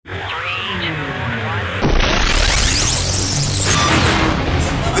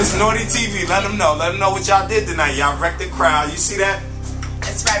Naughty TV, let them know what y'all did tonight. Y'all wrecked the crowd. You see that?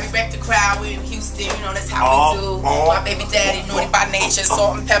 That's right, we wrecked the crowd. We in Houston, you know, that's how we do. My baby daddy, Naughty by Nature,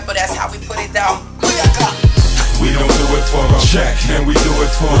 Salt and Pepper, that's how we put it down. We don't do it for a check, man, we do it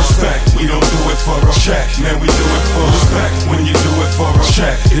for respect. We don't do it for a check, man, we do it for respect. When you do it for a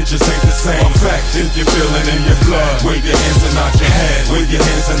check, it just ain't the same effect. If you feel it in your blood, wave your hands and nod your head. Wave your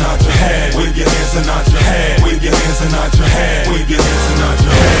hands and nod your head. Wave your hands and nod your head. Wave your hands and nod your head. Wave your hands and nod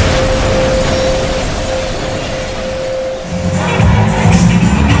your head.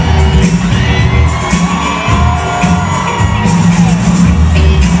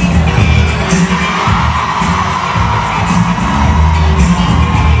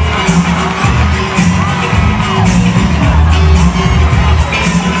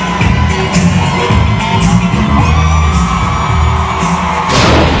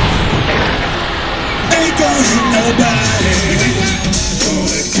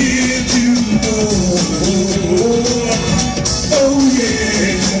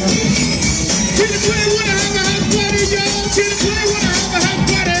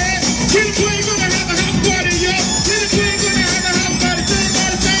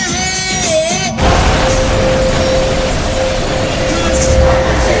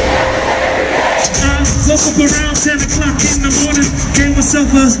 Woke up around 10 o'clock in the morning, gave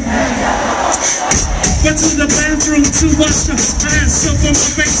myself a... Went to the bathroom to wash up. I had soap on my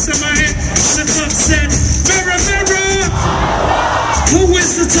face and my head. And the clock said, mirror, mirror, who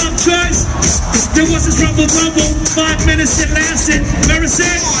is the top choice? There was this rumble. 5 minutes it lasted. Mirror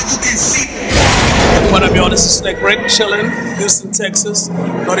said, what up, y'all? This is Slick Rick, chillin', Houston, Texas.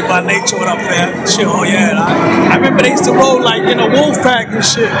 Naughty by Nature, what up, fam? Chill, oh yeah. I remember they used to roll like, you know, Wolfpack and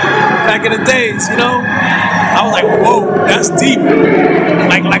shit back in the days, you know? I was like, whoa, that's deep.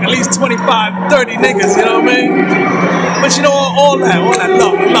 Like at least 25, 30 niggas, you know what I mean? But you know, all that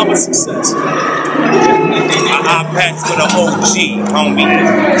love and success. I packs for the OG, homie.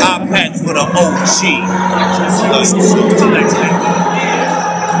 I packs for the OG.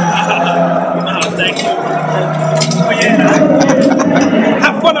 Thank you. Oh, yeah.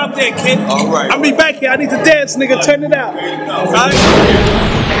 Have fun out there, kid. All right. I'll be back here. I need to dance, nigga. Turn it out. All right?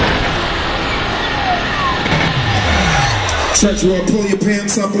 Church, will pull your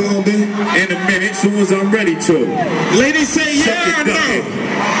pants up a little bit in a minute, soon as I'm ready to. Ladies say yeah or no?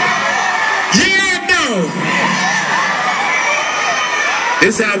 Yeah or no?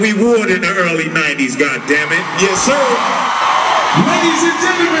 This is how we wore in the early 90s, goddammit. Yes, sir. Ladies and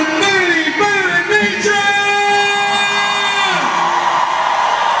gentlemen, Naughty by Nature!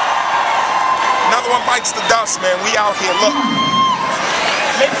 Another one bites the dust, man. We out here, look.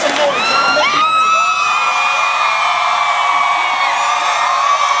 Make some noise, y'all.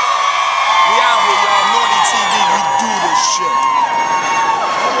 We out here, y'all. Naughty TV, we do this shit.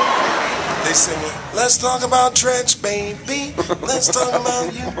 They singing, let's talk about Trench, baby. Let's talk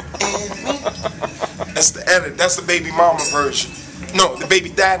about you and me. That's the edit. That's the baby mama version. No, the baby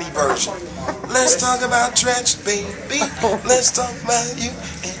daddy version. Let's talk about Trench, baby. Let's talk about you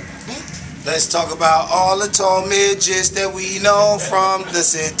and me. Let's talk about all the tall midgets that we know from the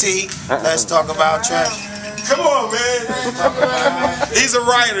city. Let's talk about Trench. Come on, man. He's a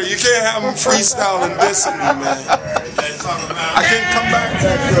writer. You can't have him freestyling this in me, man. I can't come back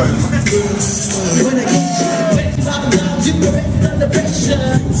that good.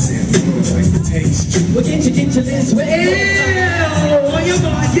 We'll get you this way. On your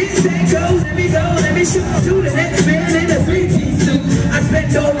boy, get set, go. Let me shoot to the next man in a 3-piece suit. I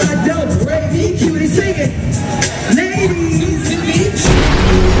spent all my dough, Ray, cutie singing. Ladies, to meet you.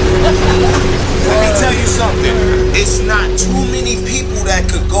 Let me tell you something. It's not too many people that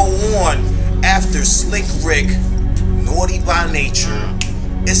could go on after Slick Rick, Naughty by Nature.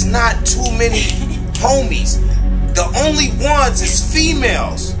 It's not too many homies. The only ones is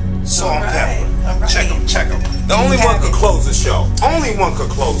females. Salt and Pepper. Check them. The only one could close the show. Only one could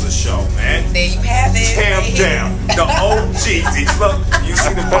close the show, man. There you have it. Tam down. The OGs. Look, you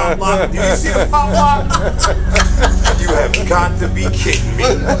see the pop lock? You see the pop lock? You have got to be kidding me.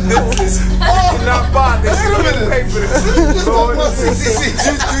 This is not buy this. You didn't pay for this. Lord, do you see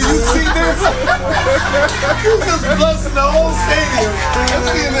this? You just blessing the whole stadium.